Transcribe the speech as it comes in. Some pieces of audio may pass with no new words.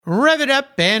Rev it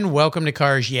up and welcome to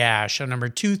Cars Yeah, show number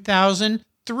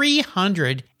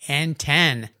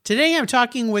 2310. Today I'm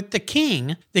talking with the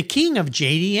king of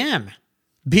JDM.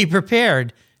 Be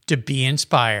prepared to be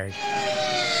inspired.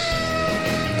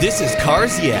 This is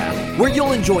Cars Yeah, where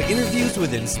you'll enjoy interviews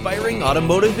with inspiring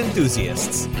automotive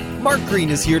enthusiasts. Mark Green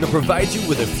is here to provide you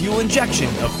with a fuel injection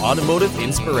of automotive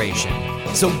inspiration.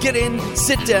 So get in,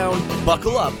 sit down,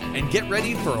 buckle up, and get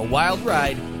ready for a wild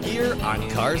ride here on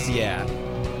Cars Yeah.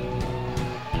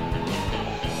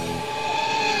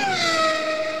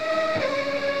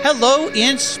 Hello,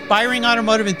 inspiring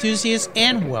automotive enthusiasts,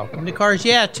 and welcome to Cars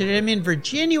Yeah. Today I'm in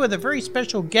Virginia with a very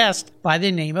special guest by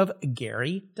the name of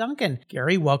Gary Duncan.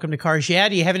 Gary, welcome to Cars Yeah.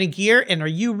 Do you have any gear, and are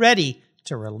you ready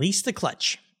to release the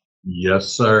clutch? Yes,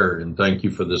 sir, and thank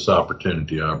you for this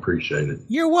opportunity. I appreciate it.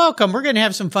 You're welcome. We're going to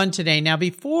have some fun today. Now,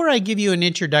 before I give you an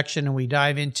introduction and we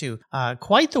dive into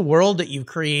quite the world that you've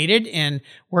created and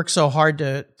worked so hard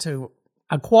to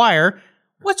acquire,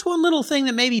 what's one little thing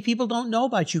that maybe people don't know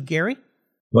about you, Gary?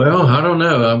 Well, I don't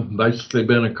know. I've basically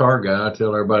been a car guy. I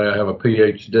tell everybody I have a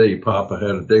PhD. Papa had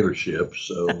a dealership,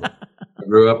 so I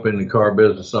grew up in the car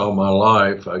business all my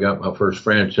life. I got my first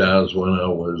franchise when I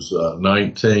was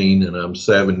 19, and I'm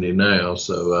 70 now,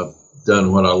 so I've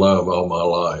done what I love all my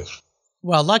life.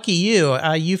 Well, lucky you.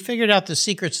 You figured out the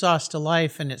secret sauce to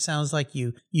life, and it sounds like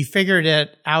you figured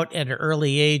it out at an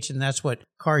early age, and that's what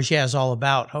Cars Yeah is all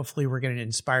about. Hopefully, we're going to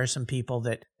inspire some people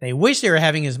that they wish they were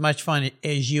having as much fun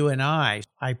as you and I.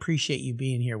 I appreciate you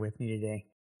being here with me today.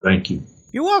 Thank you.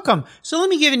 You're welcome. So let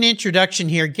me give an introduction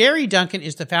here. Gary Duncan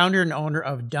is the founder and owner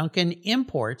of Duncan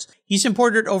Imports. He's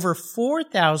imported over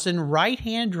 4,000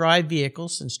 right-hand drive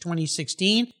vehicles since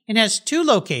 2016 and has two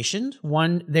locations,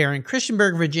 one there in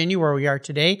Christiansburg, Virginia, where we are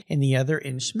today, and the other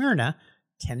in Smyrna,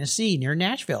 Tennessee, near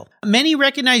Nashville. Many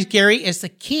recognize Gary as the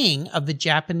king of the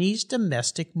Japanese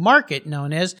domestic market,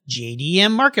 known as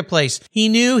JDM Marketplace. He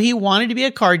knew he wanted to be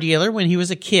a car dealer when he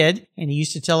was a kid, and he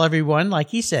used to tell everyone, like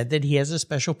he said, that he has a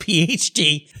special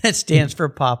PhD that stands for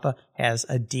Papa has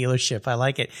a dealership. I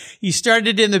like it. He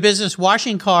started in the business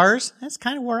washing cars. That's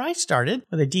kind of where I started,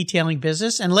 with a detailing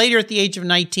business, and later at the age of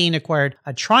 19 acquired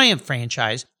a Triumph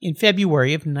franchise in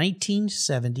February of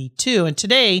 1972. And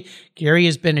today, Gary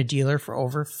has been a dealer for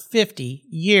over 50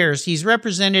 years. He's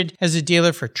represented as a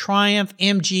dealer for Triumph,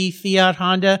 MG, Fiat,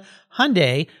 Honda,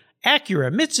 Hyundai,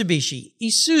 Acura, Mitsubishi,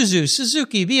 Isuzu,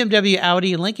 Suzuki, BMW,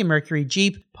 Audi, Lincoln Mercury,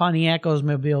 Jeep, Pontiac,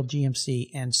 Oldsmobile, GMC,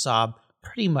 and Saab.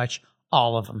 Pretty much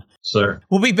all of them. Sir.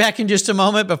 We'll be back in just a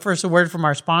moment, but first a word from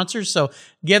our sponsors. So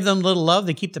give them a little love.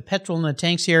 They keep the petrol in the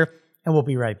tanks here, and we'll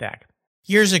be right back.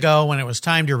 Years ago, when it was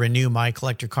time to renew my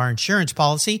collector car insurance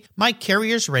policy, my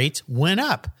carrier's rates went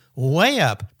up. Way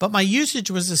up, but my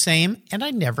usage was the same and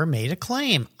I never made a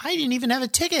claim. I didn't even have a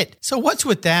ticket. So what's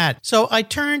with that? So I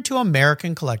turned to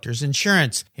American Collectors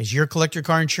Insurance. Has your collector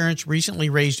car insurance recently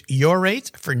raised your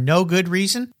rates for no good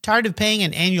reason? Tired of paying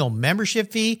an annual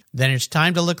membership fee? Then it's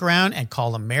time to look around and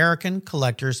call American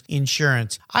Collectors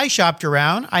Insurance. I shopped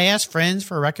around, I asked friends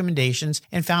for recommendations,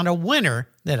 and found a winner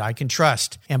that I can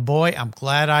trust. And boy, I'm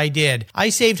glad I did. I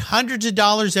saved hundreds of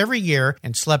dollars every year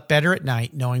and slept better at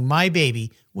night knowing my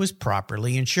baby was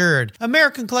properly insured.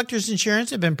 American Collectors Insurance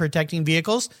have been protecting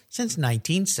vehicles since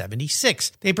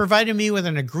 1976. They provided me with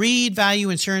an agreed value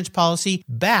insurance policy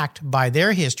backed by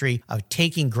their history of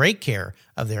taking great care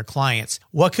of their clients.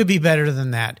 What could be better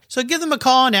than that? So give them a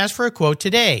call and ask for a quote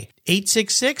today.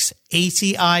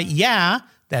 866-ACI-YEAH.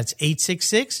 That's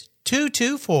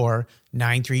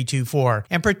 866-224-9324.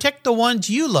 And protect the ones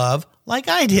you love like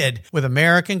I did with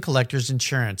American Collectors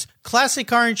Insurance. Classic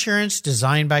car insurance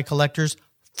designed by collectors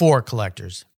for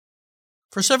collectors.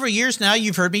 For several years now,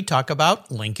 you've heard me talk about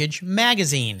Linkage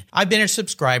Magazine. I've been a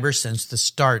subscriber since the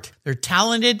start. Their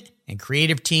talented and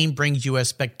creative team brings you a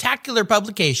spectacular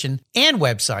publication and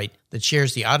website that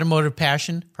shares the automotive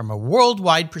passion from a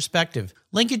worldwide perspective.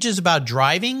 Linkage is about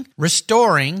driving,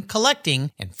 restoring,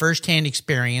 collecting, and first-hand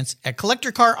experience at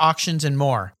collector car auctions and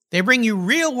more. They bring you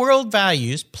real-world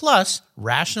values plus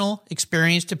rational,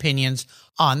 experienced opinions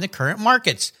on the current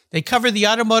markets. They cover the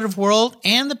automotive world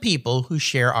and the people who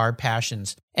share our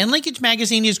passions. And Linkage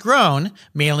Magazine has grown,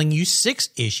 mailing you 6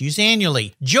 issues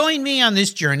annually. Join me on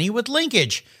this journey with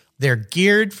Linkage. They're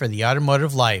geared for the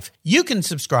automotive life. You can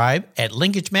subscribe at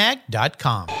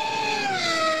linkagemag.com.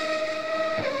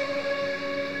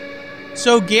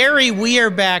 So, Gary, we are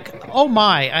back. Oh,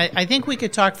 my. I think we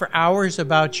could talk for hours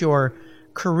about your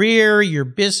career, your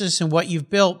business, and what you've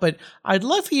built, but I'd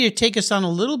love for you to take us on a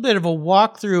little bit of a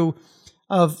walkthrough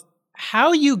of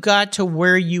how you got to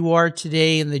where you are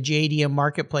today in the JDM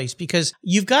marketplace, because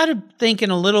you've got to think in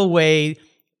a little way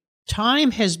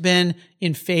time has been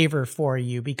in favor for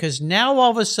you because now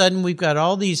all of a sudden we've got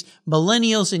all these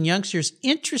millennials and youngsters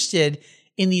interested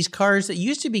in these cars that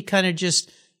used to be kind of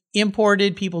just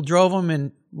imported. People drove them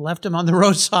and left them on the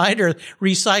roadside or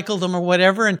recycled them or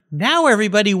whatever. And now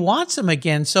everybody wants them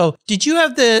again. So did you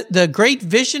have the great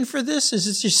vision for this? Is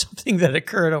this just something that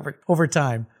occurred over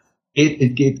time?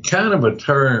 It kind of a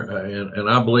turn, and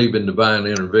I believe in divine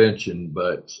intervention,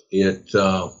 but it's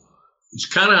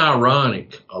kind of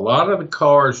ironic. A lot of the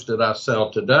cars that I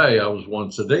sell today, I was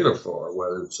once a dealer for,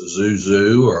 whether it's a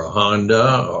Zuzu or a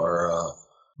Honda or a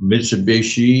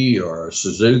Mitsubishi or a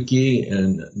Suzuki.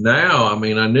 And now, I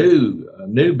mean, I knew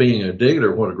being a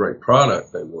dealer what a great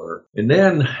product they were. And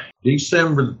then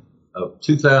December of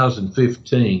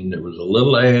 2015, there was a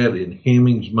little ad in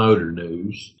Hemmings Motor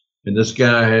News. And this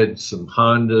guy had some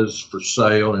Hondas for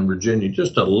sale in Virginia,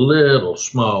 just a little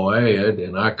small ad.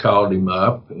 And I called him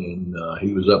up, and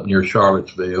he was up near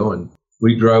Charlottesville. And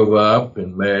we drove up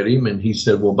and met him. And he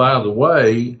said, well, by the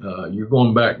way, you're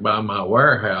going back by my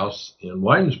warehouse in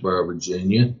Waynesboro,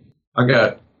 Virginia. I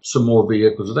got some more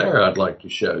vehicles there I'd like to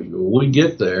show you. Well, we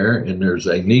get there, and there's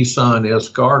a Nissan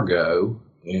Escargot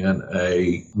and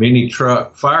a mini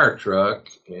truck, fire truck,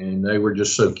 and they were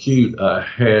just so cute, I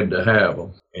had to have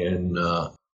them. And I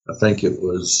think it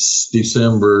was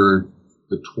December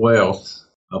the 12th,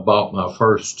 I bought my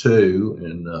first two,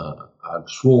 and I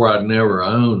swore I'd never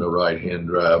own a right-hand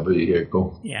drive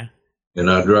vehicle. Yeah. And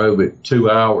I drove it 2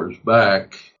 hours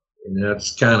back, and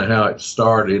that's kind of how it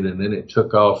started, and then it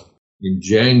took off in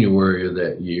January of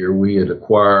that year. We had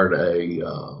acquired a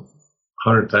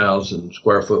 100,000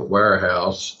 square foot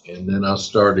warehouse, and then I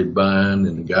started buying,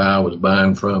 and the guy I was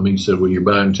buying from, he said, well, you're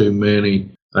buying too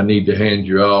many. I need to hand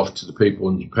you off to the people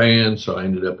in Japan. So I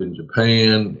ended up in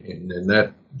Japan, and then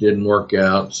that didn't work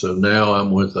out. So now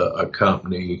I'm with a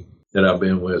company that I've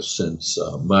been with since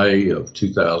May of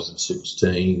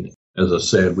 2016. As I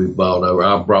said,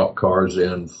 I brought cars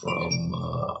in from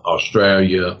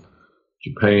Australia,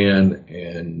 Japan,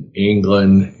 and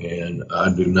England, and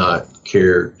I do not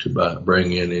care to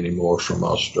bring in any more from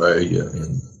Australia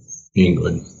and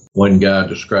England. One guy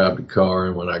described the car,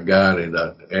 and when I got it,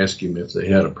 I asked him if they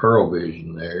had a Pearl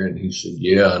Vision there, and he said,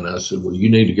 yeah. And I said, well, you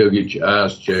need to go get your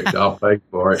eyes checked. I'll pay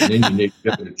for it. And then you need to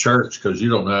go to church because you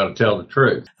don't know how to tell the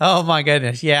truth. Oh, my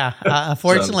goodness. Yeah.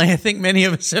 Unfortunately, I think many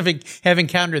of us have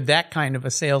encountered that kind of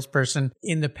a salesperson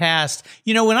in the past.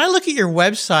 You know, when I look at your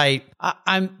website,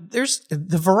 there's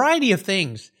the variety of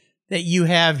things that you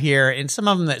have here, and some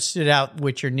of them that stood out,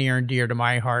 which are near and dear to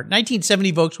my heart.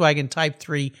 1970 Volkswagen Type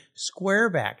 3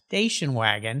 Squareback station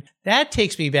wagon. That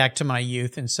takes me back to my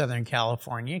youth in Southern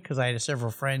California because I had several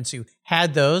friends who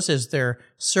had those as their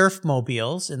surf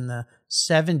mobiles in the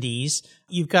 70s.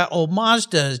 You've got old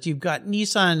Mazdas. You've got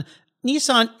Nissan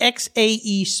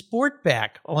XAE Sportback.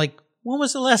 Like, when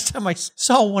was the last time I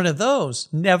saw one of those?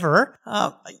 Never.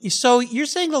 So you're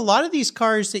saying a lot of these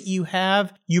cars that you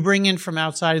have, you bring in from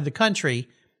outside of the country,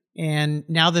 and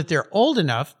now that they're old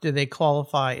enough, do they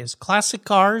qualify as classic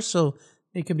cars so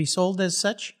they can be sold as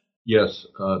such? Yes.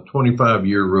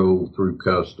 25-year rule through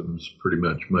customs pretty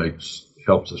much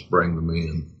helps us bring them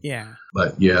in. Yeah.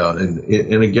 But yeah,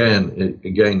 and again,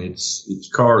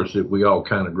 it's cars that we all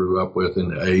kind of grew up with in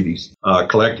the 80s.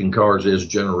 Collecting cars is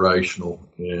generational,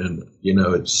 and you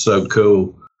know, it's so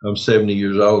cool. I'm 70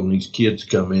 years old, and these kids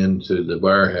come into the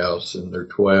warehouse, and they're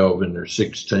 12 and they're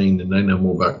 16, and they know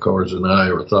more about cars than I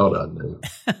ever thought I knew.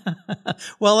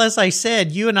 Well, as I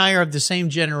said, you and I are of the same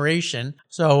generation,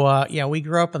 so yeah, we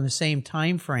grew up in the same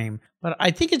time frame. But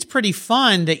I think it's pretty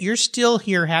fun that you're still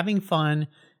here having fun,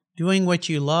 doing what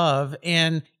you love,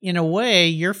 and in a way,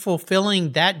 you're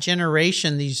fulfilling that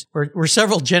generation. We're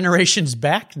several generations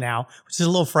back now, which is a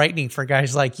little frightening for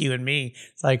guys like you and me.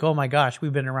 It's like, oh my gosh,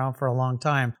 we've been around for a long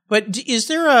time. But is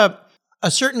there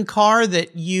a certain car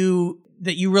that you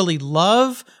really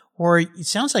love, or it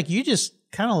sounds like you just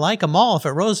kind of like them all? If it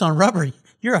rolls on rubber,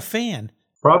 you're a fan.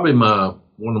 Probably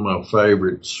one of my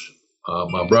favorites.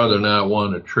 My brother and I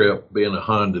won a trip, being a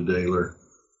Honda dealer,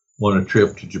 won a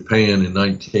trip to Japan in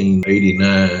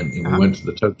 1989, and we went to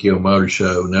the Tokyo Motor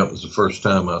Show, and that was the first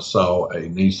time I saw a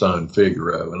Nissan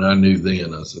Figaro, and I knew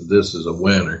then, I said, this is a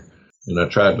winner. And I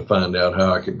tried to find out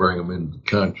how I could bring them into the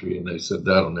country, and they said,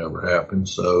 that'll never happen.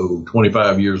 So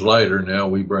 25 years later, now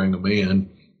we bring them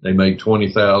in. They made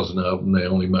 20,000 of them. They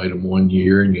only made them 1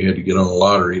 year, and you had to get on a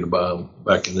lottery to buy them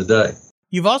back in the day.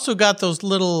 You've also got those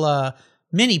little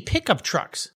mini pickup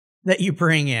trucks that you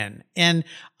bring in. And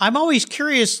I'm always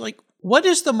curious, like, what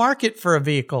is the market for a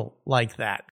vehicle like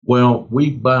that? Well, we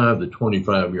buy the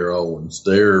 25-year-old ones.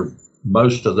 They're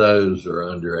most of those are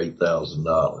under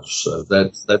 $8,000. So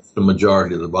that's the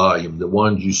majority of the volume. The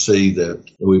ones you see that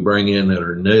we bring in that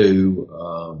are new,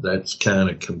 that's kind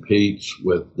of competes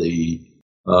with the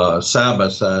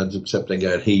side-by-sides, except they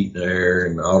got heat and air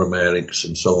and automatics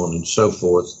and so on and so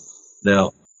forth.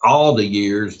 Now, all the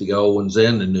years, the old ones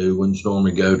and the new ones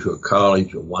normally go to a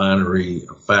college, a winery,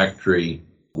 a factory.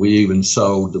 We even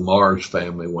sold the Mars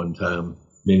family one time,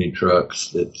 mini trucks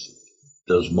that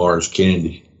does Mars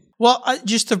candy. Well,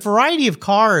 just the variety of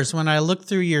cars when I look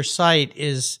through your site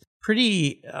is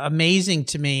pretty amazing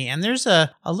to me. And there's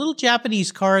a little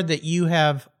Japanese car that you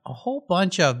have a whole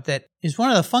bunch of that is one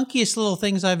of the funkiest little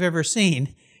things I've ever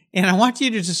seen. And I want you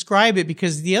to describe it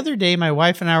because the other day my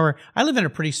wife and I live in a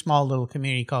pretty small little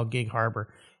community called Gig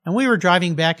Harbor. And we were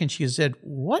driving back and she said,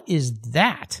 "What is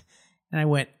that?"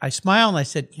 And I smiled and I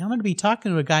said, "I'm going to be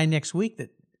talking to a guy next week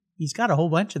that he's got a whole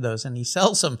bunch of those and he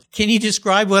sells them." Can you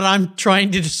describe what I'm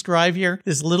trying to describe here?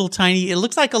 This little tiny, it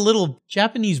looks like a little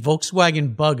Japanese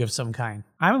Volkswagen Bug of some kind.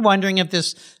 I'm wondering if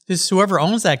this whoever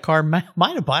owns that car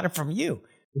might have bought it from you.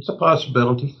 It's a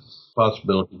possibility.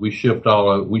 We ship all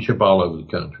over the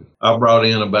country. I brought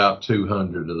in about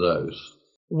 200 of those.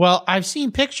 Well, I've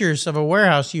seen pictures of a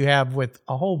warehouse you have with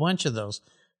a whole bunch of those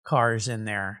cars in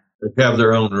there. They have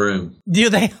their own room. Do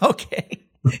they? Okay.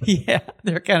 Yeah,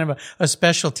 they're kind of a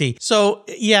specialty. So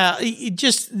yeah, I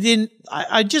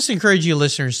just encourage you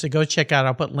listeners to go check out.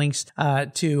 I'll put links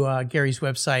to Gary's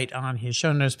website on his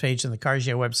show notes page on the Cars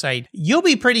Yeah website. You'll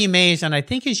be pretty amazed. And I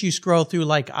think as you scroll through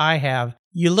like I have,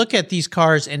 you look at these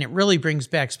cars and it really brings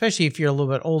back, especially if you're a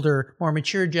little bit older, more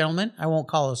mature gentleman. I won't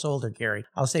call us older, Gary.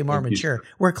 I'll say more mature.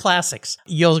 We're classics.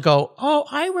 You'll go, "Oh,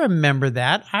 I remember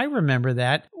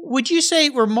that. Would you say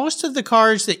were most of the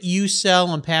cars that you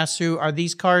sell and pass through, are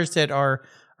these cars that are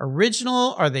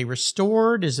original? Are they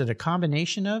restored? Is it a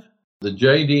combination of? The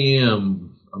JDM,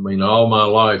 all my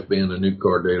life being a new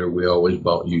car dealer, we always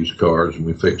bought used cars and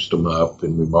we fixed them up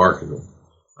and we marketed them.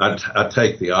 I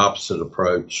take the opposite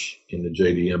approach in the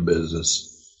JDM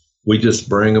business. We just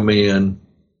bring them in,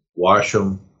 wash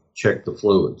them, check the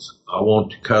fluids. I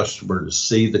want the customer to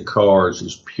see the cars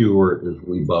as pure as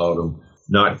we bought them,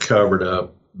 not covered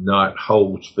up, not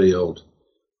holes filled.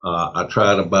 I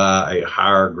try to buy a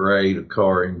higher grade of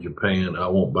car in Japan. I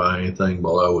won't buy anything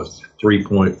below a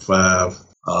 3.5.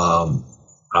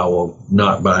 I will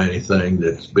not buy anything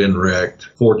that's been wrecked.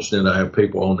 Fortunately, I have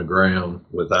people on the ground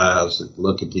with eyes that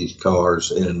look at these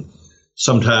cars, and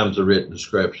sometimes the written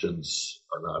descriptions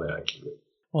are not accurate.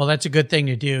 Well, that's a good thing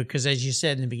to do because, as you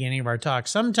said in the beginning of our talk,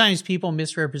 sometimes people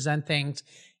misrepresent things,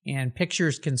 and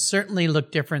pictures can certainly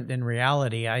look different than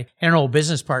reality. I had an old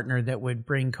business partner that would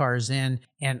bring cars in,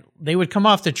 and they would come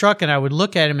off the truck, and I would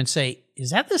look at him and say, "Is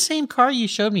that the same car you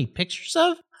showed me pictures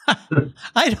of?"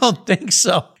 I don't think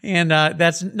so. And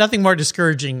that's nothing more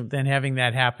discouraging than having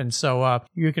that happen. So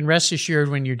you can rest assured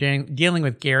when you're dealing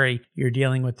with Gary, you're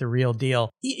dealing with the real deal.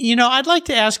 I'd like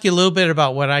to ask you a little bit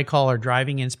about what I call our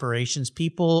driving inspirations,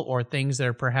 people or things that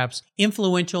are perhaps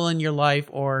influential in your life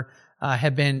or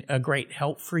have been a great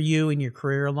help for you in your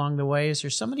career along the way. Is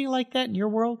there somebody like that in your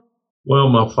world? Well,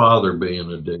 my father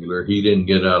being a dealer, he didn't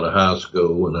get out of high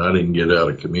school and I didn't get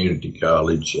out of community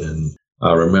college. And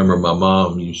I remember my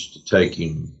mom used to take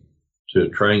him to a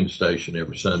train station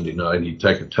every Sunday night. He'd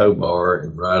take a tow bar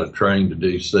and ride a train to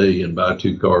D.C. and buy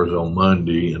 2 cars on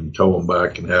Monday and tow them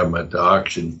back and have them at the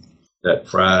auction that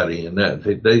Friday. And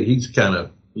he's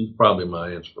probably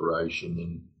my inspiration.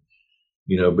 And,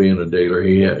 being a dealer,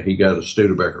 he got a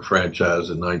Studebaker franchise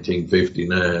in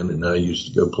 1959, and I used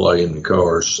to go play in the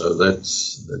cars. So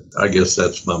I guess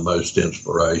that's my most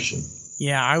inspiration.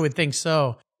 Yeah, I would think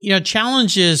so.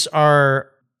 Challenges are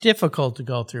difficult to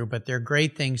go through, but they're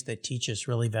great things that teach us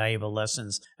really valuable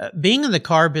lessons. Being in the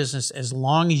car business as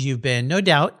long as you've been, no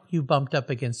doubt you've bumped up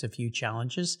against a few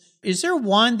challenges. Is there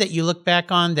one that you look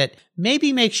back on that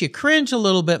maybe makes you cringe a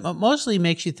little bit, but mostly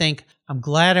makes you think, "I'm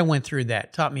glad I went through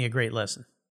that. Taught me a great lesson"?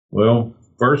 Well,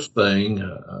 first thing,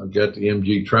 I got the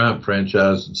MG Triumph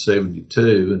franchise in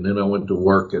 72, and then I went to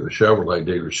work at a Chevrolet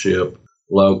dealership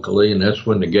locally, and that's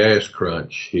when the gas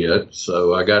crunch hit.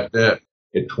 So I got that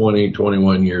at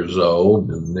 21 years old.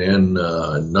 And then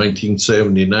in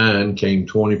 1979 came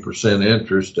 20%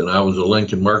 interest, and I was a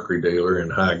Lincoln Mercury dealer in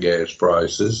high gas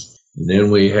prices. And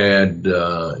then we had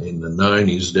in the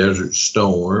 90s Desert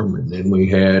Storm, and then we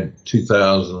had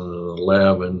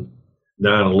 2011,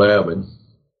 9/11.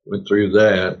 Went through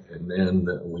that, and then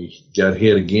we got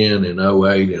hit again in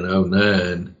 08 and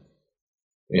 09.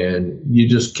 And you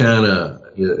just kind of,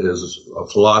 is a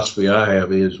philosophy I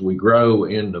have is we grow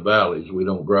in the valleys. We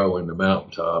don't grow in the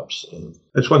mountaintops. And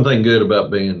that's one thing good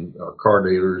about being car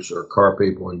dealers or car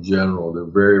people in general. They're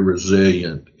very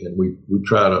resilient, and we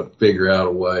try to figure out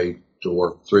a way to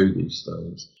work through these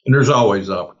things. And there's always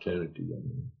opportunity. I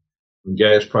mean, when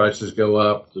gas prices go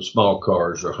up, the small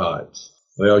cars are hot.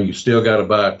 Well, you still got to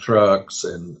buy trucks.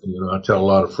 And, I tell a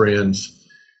lot of friends,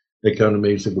 they come to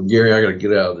me and say, well, Gary, I got to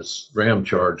get out of this Ram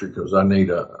Charger because I need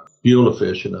a fuel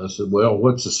efficient. I said, well,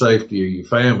 what's the safety of your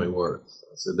family worth?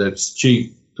 I said, that's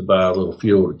cheap to buy a little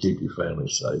fuel to keep your family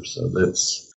safe. So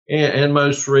that's, and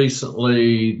most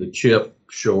recently, the chip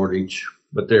shortage.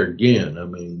 But there again, I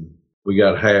mean, we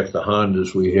got half the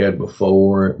Hondas we had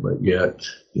before, but yet,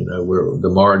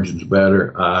 the margin's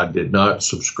better. I did not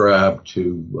subscribe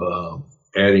to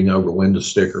adding over window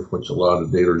sticker, which a lot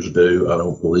of dealers do. I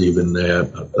don't believe in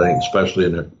that. I think, especially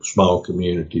in a small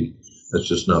community, that's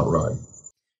just not right.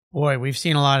 Boy, we've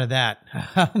seen a lot of that.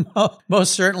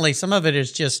 Most certainly. Some of it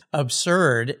is just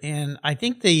absurd. And I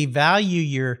think the value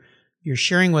you're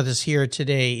sharing with us here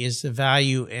today is the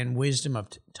value and wisdom of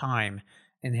time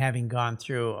and having gone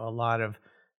through a lot of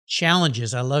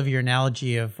challenges. I love your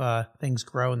analogy of things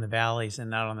grow in the valleys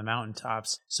and not on the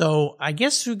mountaintops. So I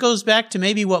guess it goes back to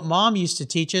maybe what Mom used to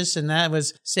teach us, and that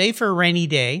was save for a rainy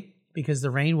day because the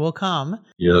rain will come.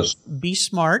 Yes. Be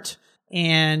smart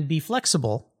and be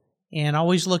flexible, and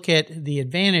always look at the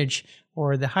advantage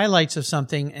or the highlights of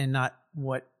something and not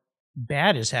what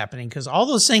bad is happening. Because all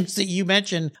those things that you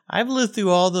mentioned, I've lived through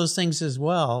all those things as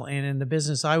well. And in the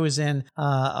business I was in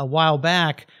a while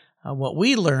back, what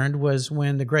we learned was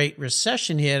when the Great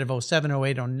Recession hit of 07,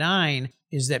 08, 09,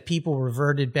 is that people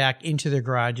reverted back into their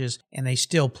garages and they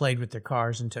still played with their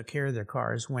cars and took care of their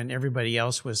cars. When everybody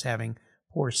else was having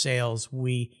poor sales,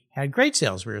 we had great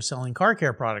sales. We were selling car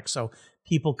care products. So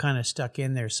people kind of stuck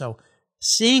in there. So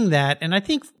seeing that, and I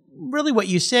think really what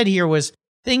you said here was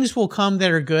things will come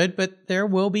that are good, but there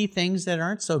will be things that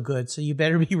aren't so good. So you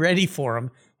better be ready for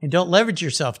them and don't leverage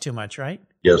yourself too much, right?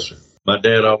 Yes, sir. My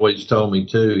dad always told me,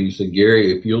 too, he said,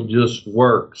 Gary, if you'll just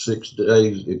work 6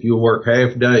 days, if you'll work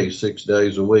half days, 6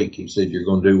 days a week, he said, you're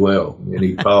going to do well. And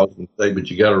he paused and said, but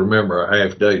you got to remember a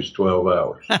half day is 12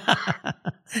 hours.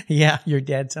 Yeah, your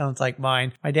dad sounds like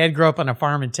mine. My dad grew up on a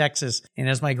farm in Texas. And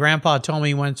as my grandpa told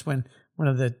me once, when one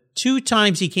of the 2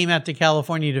 times he came out to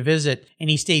California to visit, and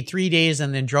he stayed 3 days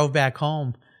and then drove back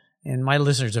home. And my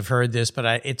listeners have heard this,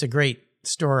 but it's a great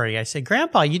story. I said,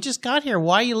 Grandpa, you just got here.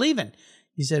 Why are you leaving?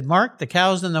 He said, Mark, the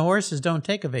cows and the horses don't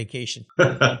take a vacation.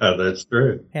 That's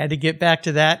true. Had to get back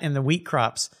to that and the wheat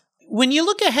crops. When you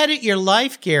look ahead at your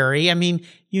life, Gary, I mean,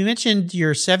 you mentioned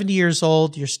you're 70 years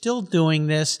old. You're still doing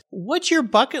this. What's your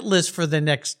bucket list for the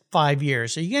next 5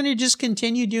 years? Are you going to just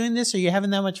continue doing this? Are you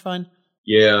having that much fun?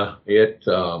 Yeah,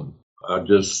 I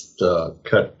just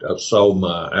sold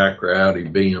my Acura Audi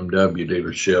BMW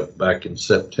dealership back in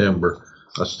September.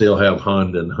 I still have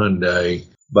Honda and Hyundai.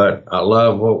 But I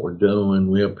love what we're doing.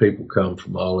 We have people come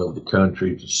from all over the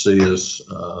country to see us.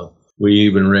 We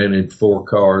even rented 4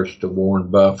 cars to Warren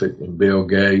Buffett and Bill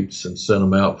Gates and sent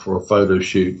them out for a photo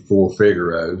shoot, 4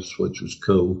 Figaros, which was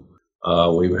cool.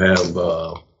 We have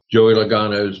Joey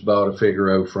Logano's bought a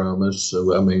Figaro from us.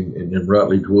 So, I mean, and then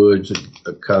Rutledge Woods,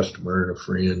 a customer and a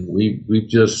friend. We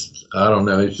just, I don't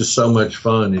know, it's just so much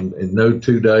fun. And no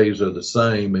 2 days are the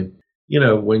same. And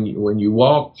when you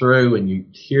walk through and you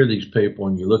hear these people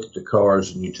and you look at the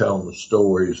cars and you tell them the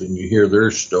stories and you hear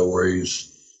their stories,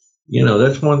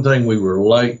 that's one thing we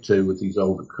relate to with these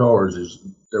older cars is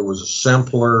there was a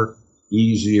simpler,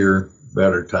 easier,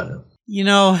 better time.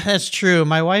 That's true.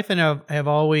 My wife and I have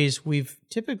always, we've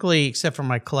typically, except for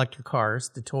my collector cars,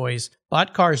 the toys,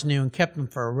 bought cars new and kept them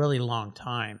for a really long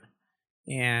time.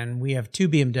 And we have 2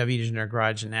 BMWs in our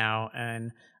garage now,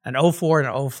 and an 04 and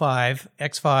an 05,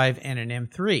 X5, and an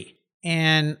M3.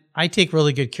 And I take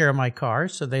really good care of my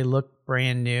cars, so they look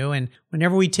brand new. And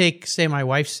whenever we take, say, my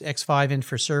wife's X5 in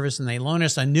for service and they loan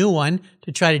us a new one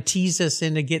to try to tease us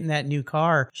into getting that new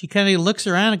car, she kind of looks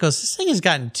around and goes, this thing has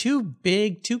gotten too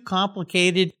big, too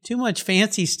complicated, too much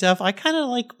fancy stuff. I kind of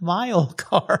like my old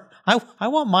car. I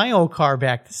want my old car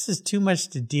back. This is too much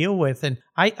to deal with. And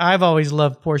I've always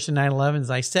loved Porsche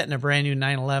 911s. I sat in a brand new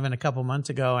 911 a couple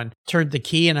months ago and turned the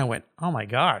key and I went, oh my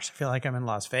gosh, I feel like I'm in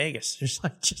Las Vegas. There's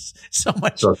like just so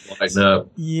much. So lighten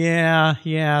up.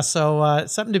 Yeah. So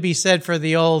something to be said for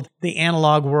the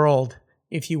analog world,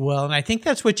 if you will. And I think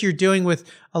that's what you're doing with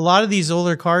a lot of these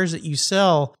older cars that you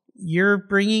sell. You're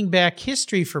bringing back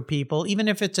history for people, even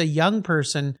if it's a young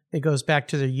person that goes back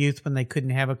to their youth when they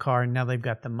couldn't have a car and now they've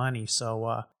got the money.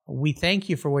 So we thank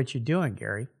you for what you're doing,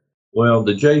 Gary. Well,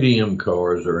 the JDM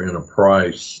cars are in a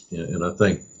price, and I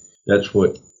think that's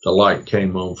what the light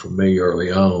came on for me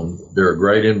early on. They're a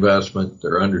great investment.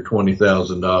 They're under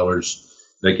 $20,000.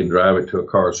 They can drive it to a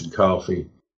Cars and Coffee.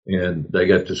 And they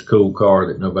got this cool car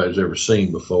that nobody's ever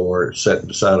seen before. It's set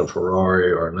beside a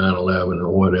Ferrari or a 911 or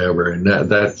whatever. And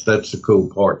that's the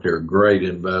cool part. They're a great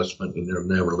investment, and they'll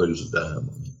never lose a dime.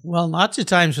 Well, lots of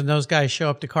times when those guys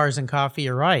show up to Cars and Coffee,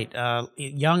 you're right.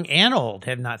 Young and old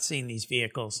have not seen these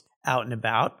vehicles out and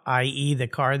about, i.e. the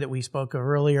car that we spoke of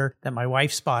earlier that my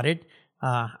wife spotted.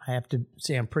 I have to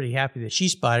say I'm pretty happy that she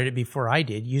spotted it before I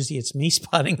did. Usually it's me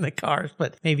spotting the cars,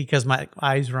 but maybe because my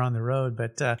eyes were on the road.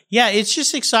 But yeah, it's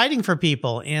just exciting for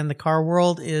people. And the car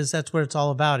world that's what it's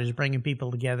all about, is bringing people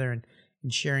together and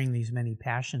sharing these many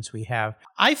passions we have.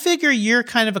 I figure you're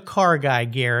kind of a car guy,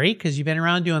 Gary, because you've been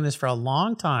around doing this for a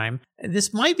long time.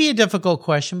 This might be a difficult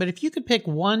question, but if you could pick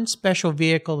one special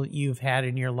vehicle that you've had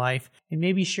in your life and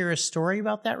maybe share a story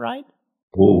about that ride?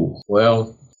 Oh,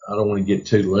 well, I don't want to get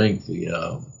too lengthy.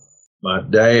 My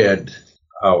dad,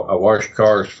 I washed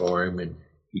cars for him, and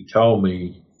he told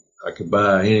me I could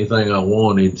buy anything I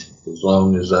wanted as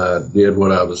long as I did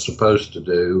what I was supposed to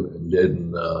do and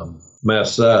didn't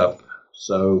mess up.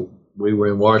 So we were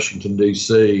in Washington,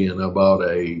 D.C., and I bought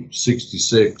a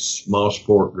 66 small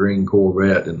sport green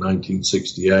Corvette in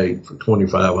 1968 for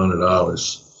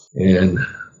 $2,500. And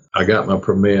I got my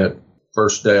permit.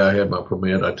 First day I had my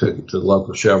permit, I took it to the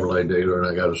local Chevrolet dealer,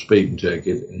 and I got a speeding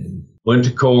ticket and went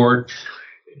to court,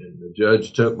 and the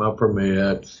judge took my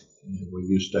permit, and we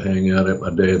used to hang out at my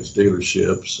dad's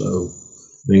dealership. So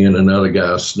me and another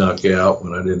guy snuck out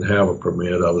when I didn't have a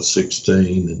permit. I was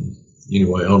 16, and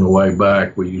anyway, on the way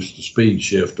back, we used to speed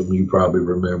shift them, you probably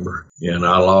remember, and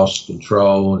I lost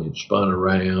control, and it spun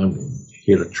around and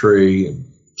hit a tree and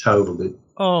totaled it.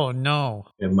 Oh, no.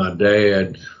 And my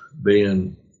dad,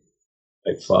 being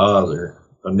a father,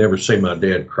 I've never seen my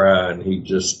dad cry, and he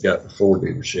just got the Ford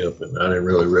dealership, and I didn't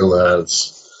really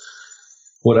realize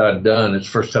what I'd done. It's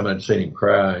the first time I'd seen him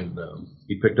cry, and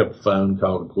he picked up the phone,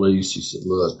 called the police. He said,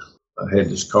 "Look, I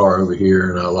had this car over here,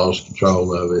 and I lost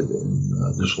control of it, and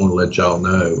I just want to let y'all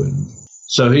know." And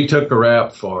so he took a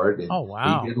rap for it, and oh,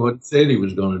 wow. He did what he said he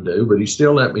was going to do, but he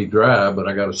still let me drive, but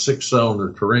I got a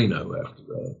 6-cylinder Torino after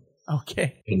that.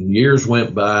 Okay. And years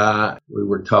went by. We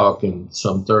were talking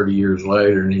some 30 years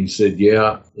later, and he said,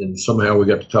 yeah. And somehow we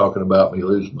got to talking about me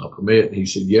losing my permit. And he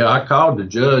said, yeah, I called the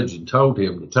judge and told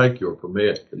him to take your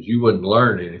permit because you wouldn't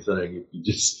learn anything if you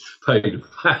just paid a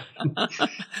fine.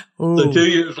 So 2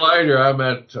 years later, I'm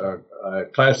at a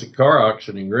classic car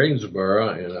auction in Greensboro,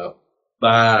 and I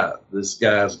buy this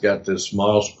guy's got this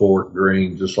small sport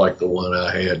green, just like the one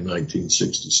I had in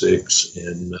 1966,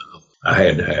 and I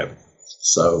had to have it.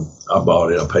 So I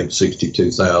bought it. I paid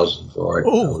 $62,000 for it. I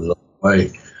was on the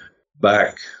way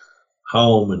back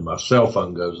home, and my cell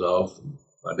phone goes off. And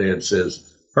my dad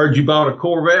says, "Heard you bought a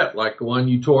Corvette like the one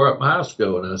you tore up in high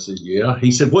school." And I said, "Yeah."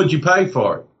 He said, "What'd you pay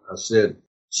for it?" I said,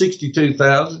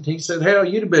 $62,000. He said, "Hell,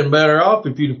 you'd have been better off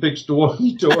if you'd have fixed the one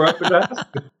you tore up in high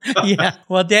school." Yeah.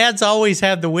 Well, dads always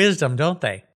have the wisdom, don't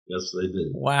they? Yes, they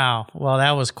do. Wow. Well,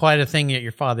 that was quite a thing that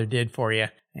your father did for you.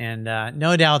 And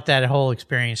no doubt that whole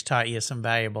experience taught you some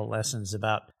valuable lessons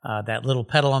about that little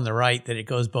pedal on the right, that it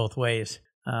goes both ways.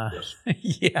 Yes.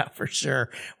 Yeah, for sure.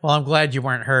 Well, I'm glad you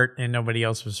weren't hurt and nobody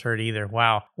else was hurt either.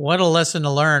 Wow. What a lesson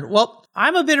to learn. Well,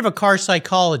 I'm a bit of a car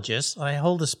psychologist. I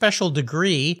hold a special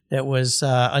degree that was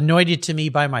anointed to me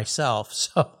by myself.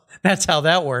 So that's how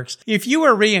that works. If you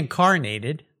were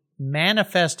reincarnated,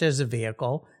 manifest as a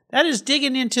vehicle, that is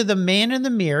digging into the man in the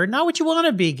mirror. Not what you want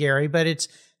to be, Gary, but it's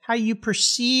how you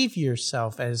perceive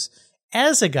yourself as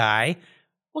a guy.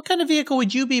 What kind of vehicle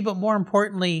would you be, but more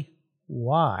importantly,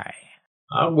 why?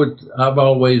 I've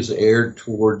always erred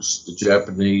towards the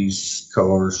Japanese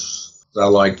cars. I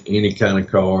like any kind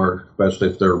of car, especially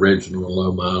if they're original and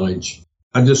low mileage.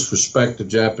 I just respect the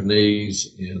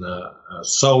Japanese, and I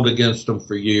sold against them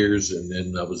for years, and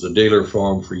then I was a dealer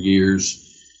for them for years.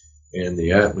 And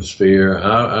the atmosphere,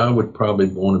 I would probably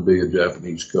want to be a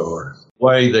Japanese car.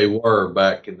 Way they were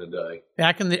back in the day.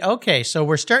 Okay, so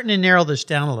we're starting to narrow this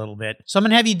down a little bit. So I'm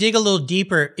going to have you dig a little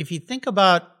deeper. If you think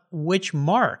about which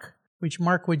mark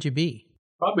would you be?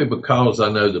 Probably because I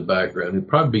know the background. It'd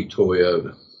probably be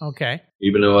Toyota. Okay.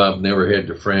 Even though I've never had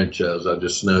the franchise, I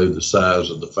just know the size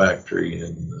of the factory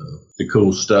and the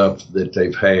cool stuff that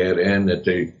they've had and that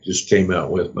they just came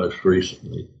out with most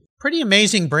recently. Pretty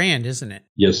amazing brand, isn't it?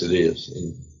 Yes, it is.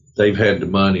 And they've had the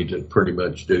money to pretty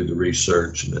much do the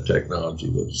research and the technology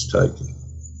that it's taken.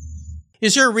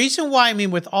 Is there a reason why,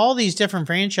 with all these different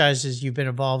franchises you've been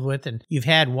involved with and you've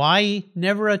had, why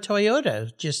never a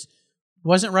Toyota? Just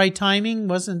wasn't right timing?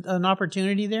 Wasn't an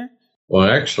opportunity there? Well,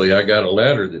 actually, I got a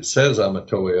letter that says I'm a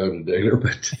Toyota dealer,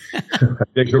 but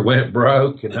my dealer went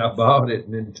broke, and I bought it,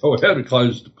 and then Toyota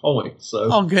closed the point. So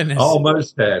Oh, goodness. I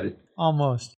almost had it.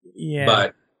 Almost. Yeah.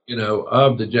 But,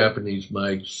 of the Japanese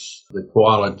makes, the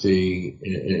quality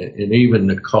and even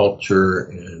the culture,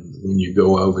 and when you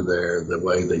go over there, the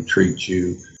way they treat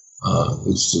you,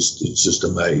 it's just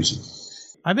amazing.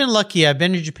 I've been lucky. I've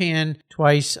been to Japan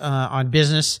twice on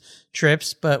business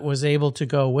trips, but was able to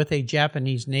go with a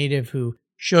Japanese native who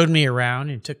showed me around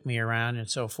and took me around and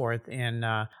so forth. And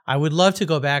I would love to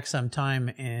go back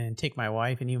sometime and take my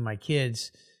wife and even my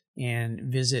kids and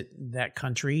visit that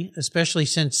country, especially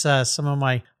since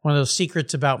one of those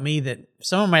secrets about me that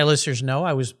some of my listeners know,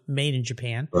 I was made in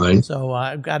Japan. Right. So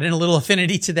I've got a little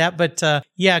affinity to that, but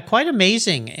yeah, quite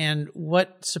amazing. And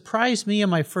what surprised me on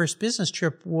my first business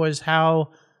trip was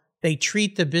how they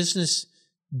treat the business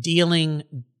dealing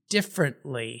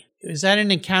differently. Is that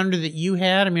an encounter that you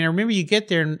had? I mean, I remember you get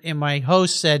there and my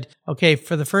host said, okay,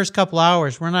 for the first couple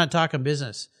hours, we're not talking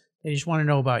business. They just want to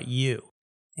know about you.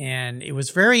 And it was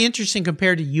very interesting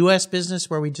compared to U.S. business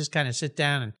where we just kind of sit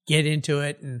down and get into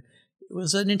it. And it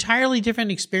was an entirely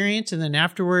different experience. And then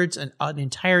afterwards, an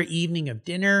entire evening of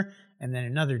dinner and then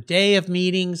another day of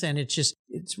meetings. And it's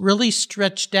really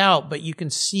stretched out, but you can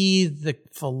see the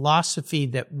philosophy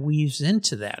that weaves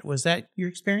into that. Was that your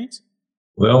experience?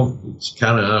 Well, it's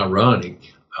kind of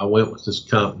ironic. I went with this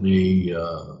company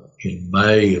in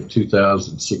May of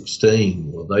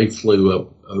 2016. Well, they flew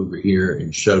up over here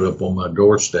and showed up on my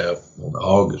doorstep in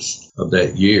August of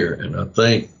that year. And I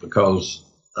think because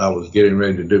I was getting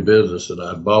ready to do business and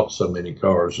I bought so many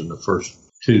cars in the first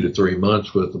 2 to 3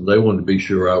 months with them, they wanted to be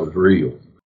sure I was real.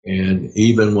 And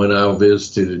even when I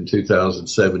visited in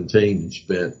 2017 and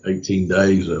spent 18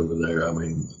 days over there, I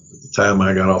mean, at the time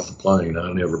I got off the plane,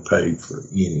 I never paid for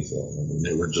anything. I mean,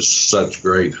 they were just such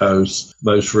great hosts.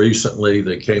 Most recently,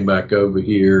 they came back over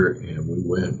here and we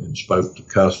went and spoke to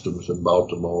customers in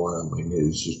Baltimore. I mean,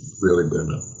 it's just really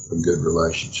been a good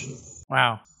relationship.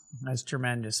 Wow. That's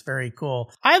tremendous. Very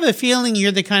cool. I have a feeling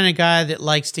you're the kind of guy that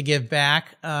likes to give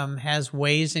back, has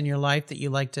ways in your life that you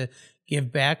like to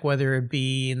give back, whether it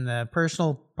be in the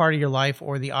personal part of your life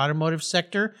or the automotive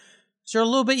sector. Is there a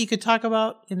little bit you could talk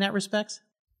about in that respect?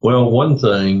 Well, one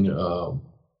thing,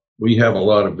 we have a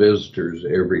lot of visitors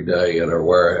every day at our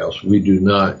warehouse. We do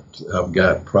not, I've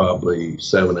got probably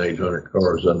 700-800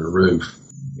 cars under roof,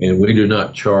 and we do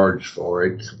not charge for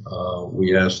it.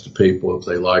 We ask the people if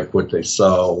they like what they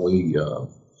saw.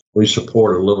 We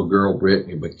support a little girl,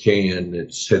 Brittany McCann,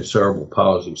 that's had cerebral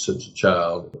palsy since a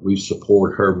child. We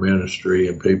support her ministry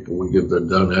and people. We give them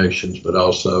donations, but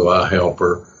also I help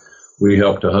her. We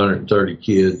helped 130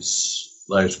 kids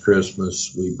last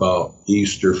Christmas. We bought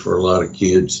Easter for a lot of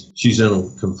kids. She's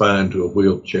confined to a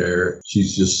wheelchair.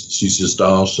 She's just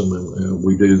awesome, and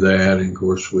we do that. And of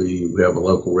course, we have a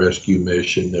local rescue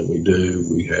mission that we do.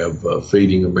 We have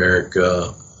Feeding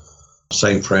America,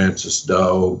 St. Francis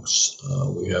Dogs.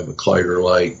 We have a Claytor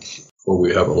Lake where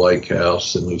we have a lake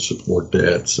house, and we support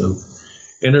that. So,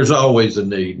 and there's always a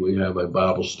need. We have a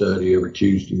Bible study every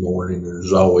Tuesday morning.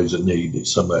 There's always a need that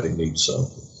somebody needs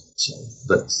something. So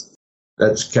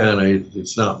that's kind of,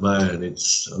 it's not mine. I'm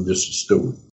just a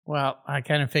steward. Well, I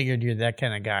kind of figured you're that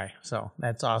kind of guy. So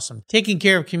that's awesome. Taking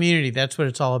care of community. That's what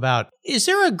it's all about. Is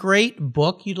there a great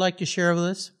book you'd like to share with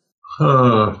us?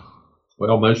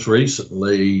 Well, most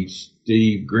recently,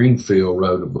 Steve Greenfield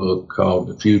wrote a book called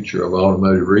The Future of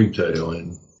Automotive Retail.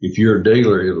 And if you're a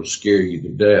dealer, it'll scare you to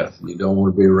death. You don't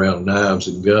want to be around knives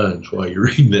and guns while you're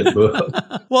reading that book.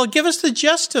 Well, give us the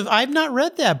gist of, I've not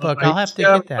read that book. I'll have to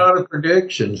get that. A lot of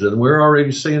predictions, and we're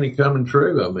already seeing it coming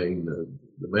true. I mean,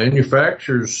 the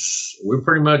manufacturers,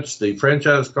 the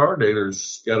franchise car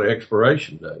dealers got an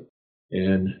expiration date.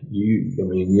 And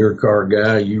you're a car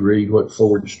guy, you read what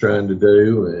Ford's trying to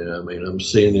do. And I mean, I'm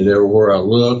seeing it everywhere I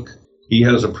look. He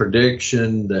has a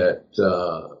prediction that,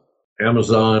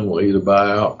 Amazon will either buy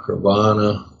out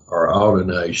Carvana or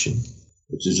AutoNation,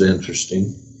 which is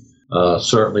interesting.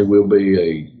 Certainly will be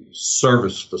a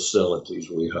service facilities,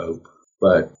 we hope.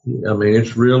 But, I mean,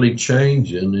 it's really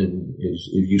changing. And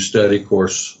if you study, of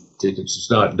course, it's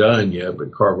not done yet,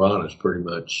 but Carvana's pretty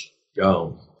much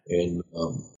gone. And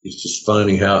it's just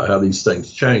funny how these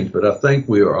things change. But I think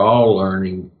we are all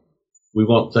learning. We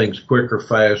want things quicker,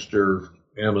 faster.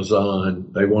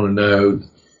 Amazon, they want to know.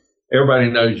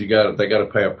 Everybody knows they got to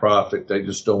pay a profit. They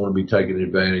just don't want to be taken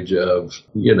advantage of,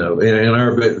 in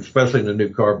our business, especially in the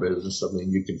new car business. I mean,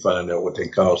 you can find out what they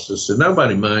cost us. And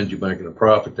nobody minds you making a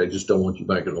profit. They just don't want you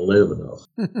making a living off.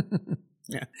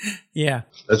 Yeah.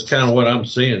 That's kind of what I'm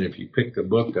seeing. If you pick the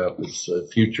book up, it's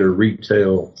Future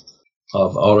Retail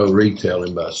of auto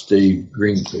retailing by Steve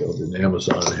Greenfield, and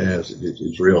Amazon has it.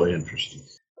 It's really interesting.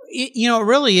 It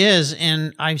really is.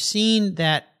 And I've seen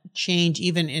that change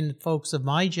even in folks of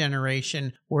my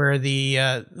generation where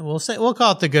we'll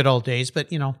call it the good old days, but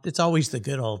it's always the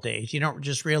good old days. You don't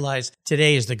just realize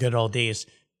today is the good old days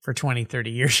for 20,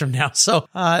 30 years from now. So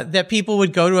that people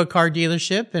would go to a car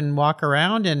dealership and walk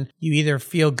around, and you either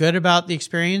feel good about the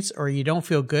experience or you don't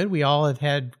feel good. We all have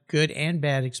had good and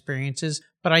bad experiences.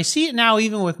 But I see it now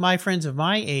even with my friends of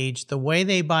my age. The way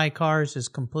they buy cars is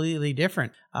completely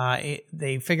different.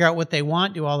 They figure out what they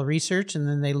want, do all the research, and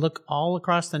then they look all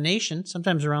across the nation,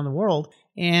 sometimes around the world,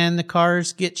 and the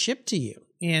cars get shipped to you.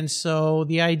 And so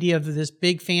the idea of this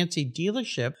big fancy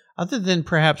dealership, other than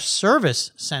perhaps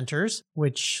service centers,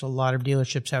 which a lot of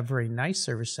dealerships have very nice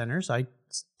service centers. I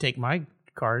take my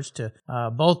cars to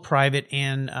both private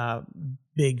and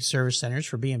big service centers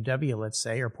for BMW, let's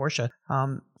say, or Porsche.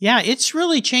 It's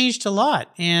really changed a lot.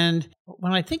 And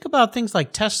when I think about things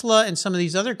like Tesla and some of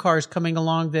these other cars coming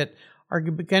along that are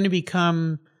going to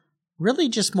become really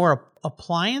just more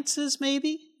appliances,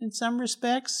 maybe in some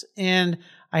respects. And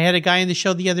I had a guy on the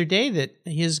show the other day that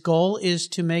his goal is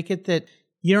to make it that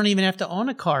you don't even have to own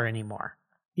a car anymore.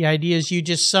 The idea is you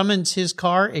just summons his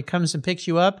car, it comes and picks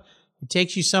you up, it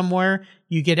takes you somewhere,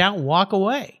 you get out and walk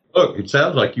away. Look, it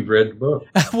sounds like you've read the book.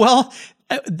 Well,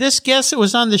 this guest that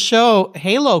was on the show,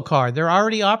 Halo Car, they're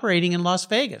already operating in Las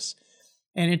Vegas.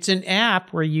 And it's an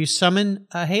app where you summon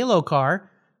a Halo car.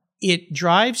 It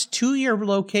drives to your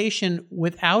location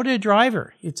without a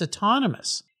driver. It's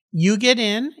autonomous. You get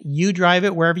in, you drive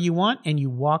it wherever you want, and you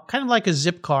walk, kind of like a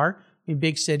zip car in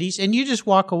big cities, and you just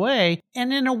walk away.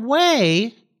 And in a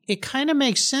way, it kind of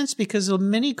makes sense because the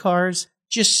mini cars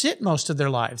just sit most of their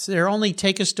lives. They're only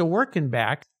take us to work and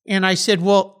back. And I said,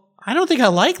 well, I don't think I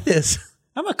like this.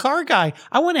 I'm a car guy.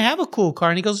 I want to have a cool car.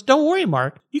 And he goes, don't worry,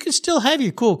 Mark. You can still have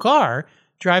your cool car,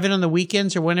 drive it on the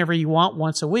weekends or whenever you want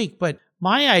once a week. But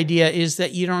my idea is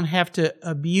that you don't have to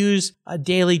abuse a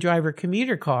daily driver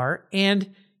commuter car, and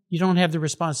you don't have the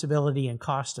responsibility and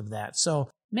cost of that. So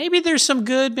maybe there's some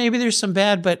good, maybe there's some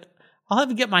bad, but I'll have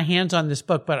to get my hands on this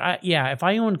book. But if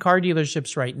I own car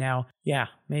dealerships right now,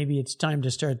 maybe it's time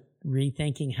to start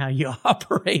rethinking how you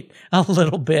operate a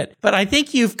little bit. But I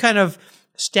think you've kind of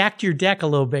stacked your deck a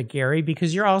little bit, Gary,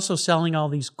 because you're also selling all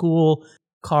these cool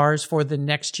cars for the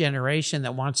next generation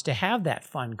that wants to have that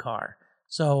fun car.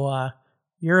 So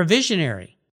you're a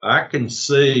visionary. I can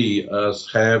see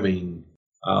us having,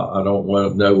 I don't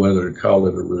know whether to call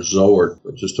it a resort,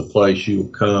 but just a place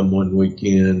you'll come one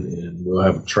weekend and we'll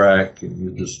have a track and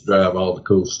you just drive all the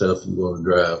cool stuff you want to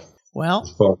drive. Well,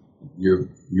 as part of your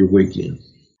weekend.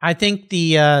 I think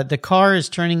the car is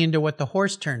turning into what the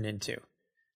horse turned into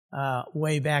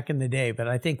way back in the day, but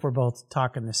I think we're both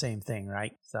talking the same thing,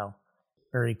 right? So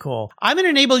very cool. I'm going to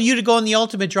enable you to go on the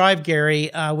ultimate drive, Gary,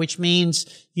 which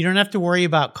means you don't have to worry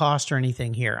about cost or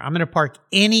anything here. I'm going to park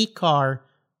any car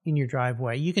in your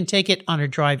driveway. You can take it on a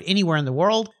drive anywhere in the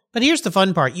world. But here's the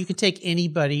fun part. You can take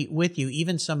anybody with you,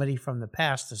 even somebody from the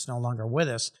past that's no longer with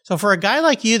us. So for a guy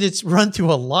like you that's run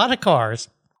through a lot of cars,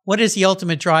 what does the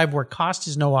ultimate drive where cost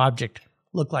is no object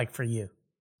look like for you?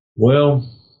 Well,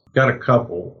 got a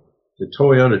couple. The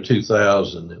Toyota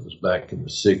 2000 that was back in the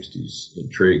 60s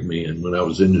intrigued me. And when I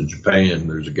was in Japan,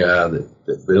 there's a guy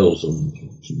that builds them,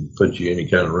 can put you any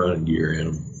kind of running gear in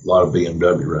them, a lot of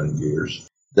BMW running gears.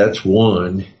 That's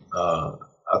one.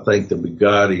 I think the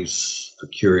Bugatti's a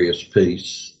curious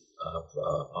piece. I've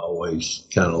always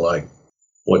kind of like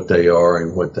what they are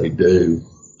and what they do.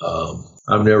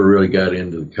 I've never really got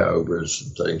into the Cobras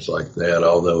and things like that,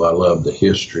 although I love the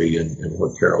history and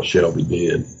what Carroll Shelby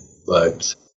did.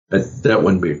 But that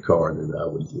wouldn't be a car that I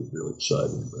would get really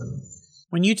excited about.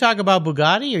 When you talk about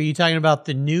Bugatti, are you talking about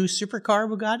the new supercar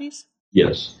Bugattis?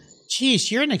 Yes.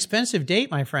 Geez, you're an expensive date,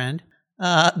 my friend.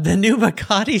 The new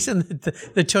Bugattis and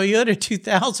the Toyota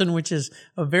 2000, which is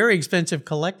a very expensive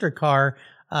collector car.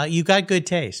 You got good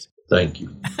taste. Thank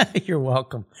you. You're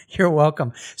welcome. You're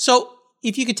welcome. So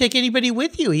if you could take anybody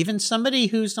with you, even somebody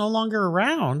who's no longer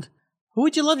around, who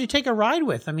would you love to take a ride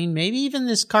with? I mean, maybe even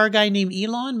this car guy named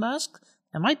Elon Musk.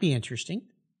 That might be interesting.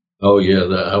 Oh, yeah,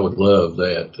 I would love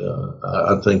that.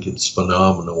 I think it's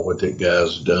phenomenal what that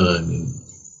guy's done. And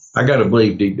I got to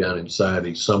believe deep down inside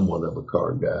he's somewhat of a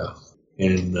car guy.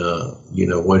 And,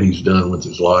 what he's done with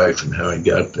his life and how he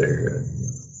got there. And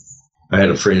I had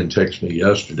a friend text me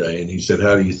yesterday, and he said,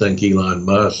 how do you think Elon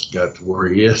Musk got to where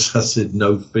he is? I said,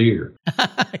 no fear.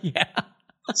 Yeah.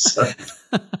 So,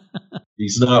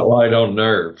 he's not light on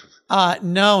nerve.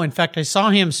 No. In fact, I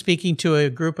saw him speaking to a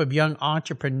group of young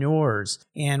entrepreneurs.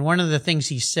 And one of the things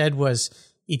he said was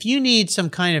if you need some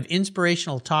kind of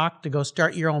inspirational talk to go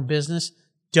start your own business,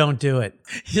 don't do it.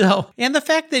 And the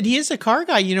fact that he is a car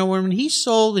guy, when he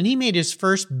sold and he made his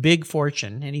first big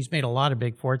fortune, and he's made a lot of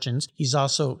big fortunes. He's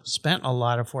also spent a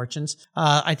lot of fortunes.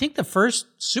 I think the first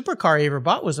supercar he ever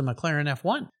bought was a McLaren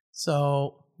F1.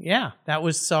 So yeah,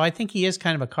 so I think he is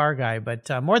kind of a car guy, but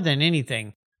more than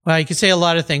anything, well, you could say a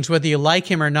lot of things, whether you like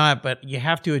him or not, but you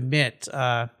have to admit,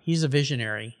 he's a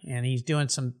visionary and he's doing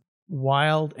some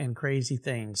wild and crazy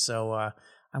things. So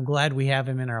I'm glad we have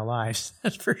him in our lives.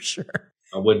 That's for sure.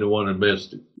 I wouldn't have wanted to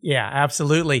miss it. Yeah,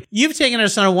 absolutely. You've taken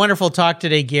us on a wonderful talk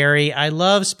today, Gary. I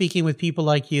love speaking with people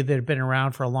like you that have been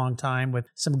around for a long time with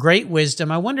some great wisdom.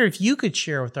 I wonder if you could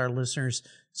share with our listeners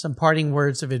some parting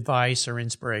words of advice or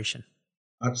inspiration.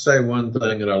 I'd say one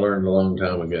thing that I learned a long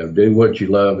time ago: do what you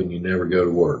love and you never go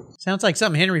to work. Sounds like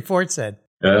something Henry Ford said.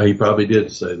 He probably did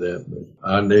say that, but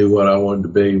I knew what I wanted to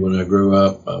be when I grew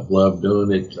up. I loved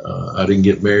doing it. I didn't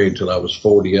get married until I was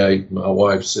 48. My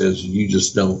wife says, you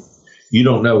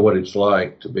don't know what it's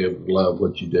like to be able to love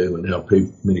what you do and how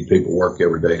many people work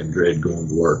every day and dread going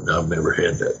to work. And I've never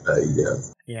had that day yet.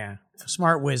 Yeah,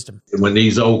 smart wisdom. And when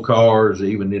these old cars,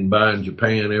 even in buying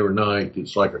Japan every night,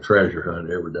 it's like a treasure hunt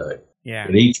every day. Yeah.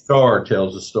 And each car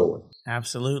tells a story.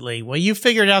 Absolutely. Well, you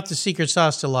figured out the secret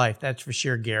sauce to life. That's for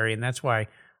sure, Gary. And that's why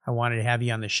I wanted to have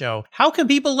you on the show. How can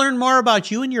people learn more about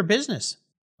you and your business?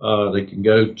 They can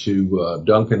go to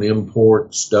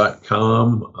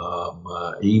duncanimports.com.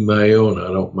 My email, and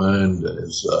I don't mind,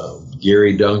 is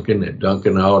Gary Duncan at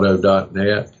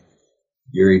duncanauto.net.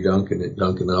 Gary Duncan at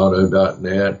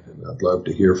duncanauto.net. And I'd love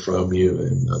to hear from you.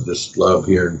 And I just love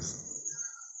hearing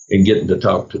and getting to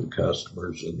talk to the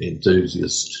customers and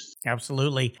enthusiasts.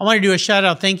 Absolutely. I want to do a shout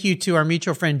out. Thank you to our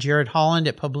mutual friend, Jared Holland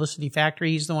at Publicity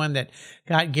Factory. He's the one that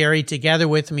got Gary together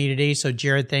with me today. So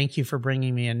Jared, thank you for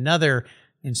bringing me another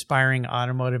inspiring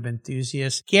automotive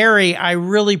enthusiast. Gary, I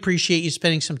really appreciate you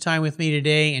spending some time with me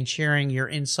today and sharing your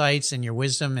insights and your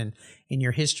wisdom and in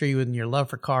your history and your love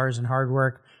for cars and hard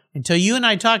work. Until you and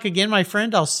I talk again, my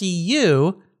friend, I'll see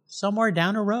you somewhere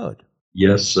down the road.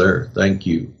 Yes, sir. Thank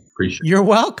you. Appreciate it. You're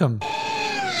welcome.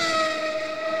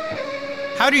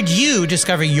 How did you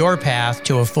discover your path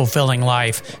to a fulfilling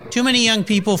life? Too many young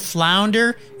people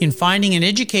flounder in finding an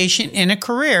education and a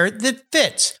career that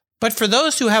fits. But for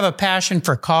those who have a passion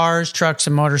for cars, trucks,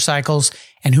 and motorcycles,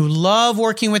 and who love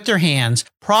working with their hands,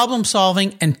 problem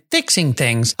solving, and fixing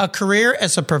things, a career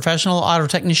as a professional auto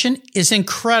technician is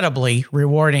incredibly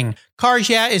rewarding. Cars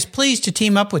Yeah! is pleased to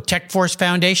team up with TechForce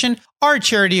Foundation, our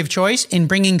charity of choice, in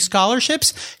bringing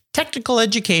scholarships, technical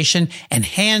education, and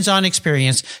hands-on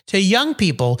experience to young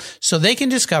people so they can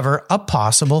discover a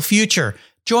possible future.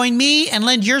 Join me and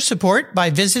lend your support by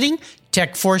visiting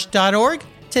techforce.org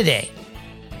today.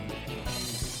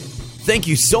 Thank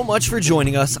you so much for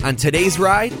joining us on today's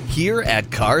ride here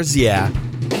at Cars Yeah!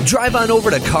 Drive on over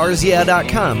to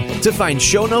carsyeah.com to find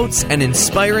show notes and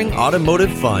inspiring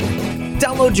automotive fun.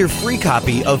 Download your free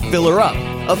copy of Filler Up,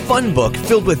 a fun book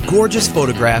filled with gorgeous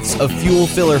photographs of fuel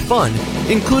filler fun,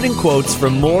 including quotes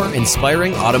from more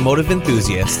inspiring automotive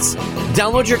enthusiasts.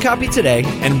 Download your copy today,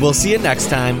 and we'll see you next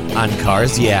time on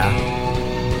Cars Yeah!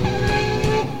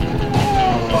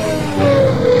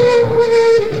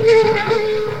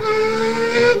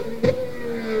 Thank you.